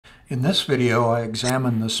In this video, I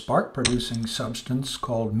examine the spark-producing substance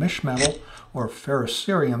called Mischmetal or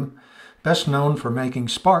ferrocerium, best known for making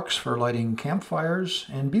sparks for lighting campfires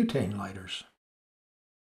and butane lighters.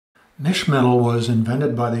 Mischmetal was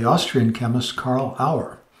invented by the Austrian chemist Karl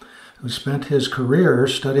Auer, who spent his career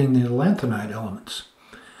studying the lanthanide elements.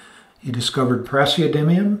 He discovered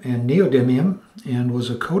praseodymium and neodymium and was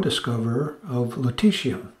a co-discoverer of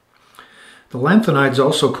lutetium. The lanthanides,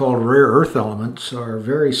 also called rare earth elements, are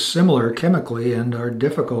very similar chemically and are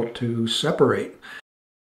difficult to separate.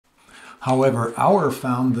 However, Auer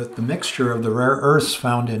found that the mixture of the rare earths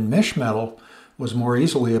found in Mischmetal was more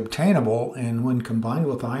easily obtainable, and when combined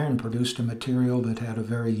with iron produced a material that had a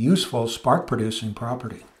very useful spark-producing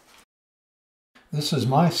property. This is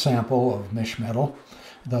my sample of Mischmetal.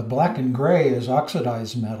 The black and gray is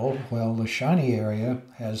oxidized metal, while the shiny area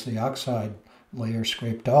has the oxide layer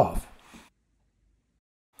scraped off.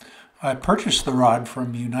 I purchased the rod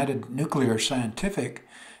from United Nuclear Scientific,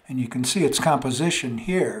 and you can see its composition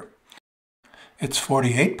here. It's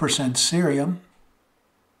 48% cerium,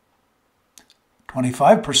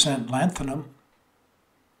 25% lanthanum,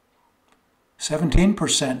 17%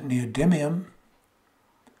 neodymium,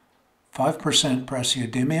 5%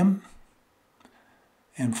 praseodymium,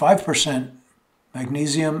 and 5%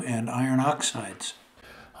 magnesium and iron oxides.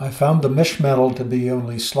 I found the Mischmetal to be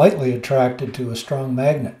only slightly attracted to a strong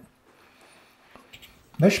magnet.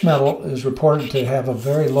 Mischmetal is reported to have a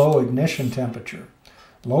very low ignition temperature,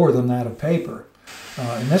 lower than that of paper.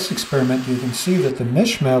 In this experiment, you can see that the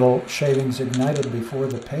Mischmetal shavings ignited before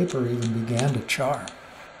the paper even began to char.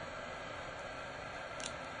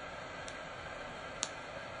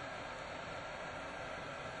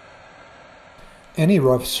 Any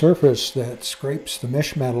rough surface that scrapes the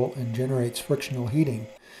Mischmetal and generates frictional heating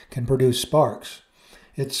can produce sparks.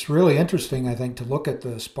 It's really interesting, I think, to look at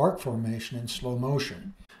the spark formation in slow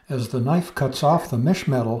motion. As the knife cuts off the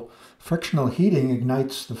Mischmetal, frictional heating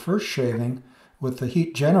ignites the first shaving, with the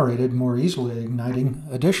heat generated more easily igniting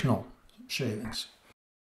additional shavings.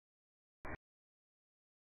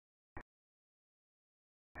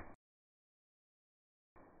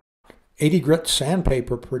 .80 grit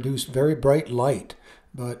sandpaper produced very bright light,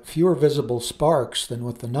 but fewer visible sparks than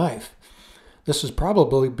with the knife. This is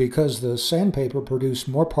probably because the sandpaper produced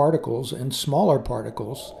more particles and smaller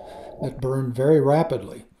particles that burned very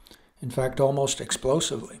rapidly, in fact almost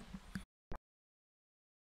explosively.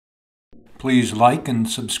 Please like and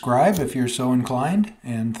subscribe if you're so inclined,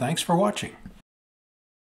 and thanks for watching.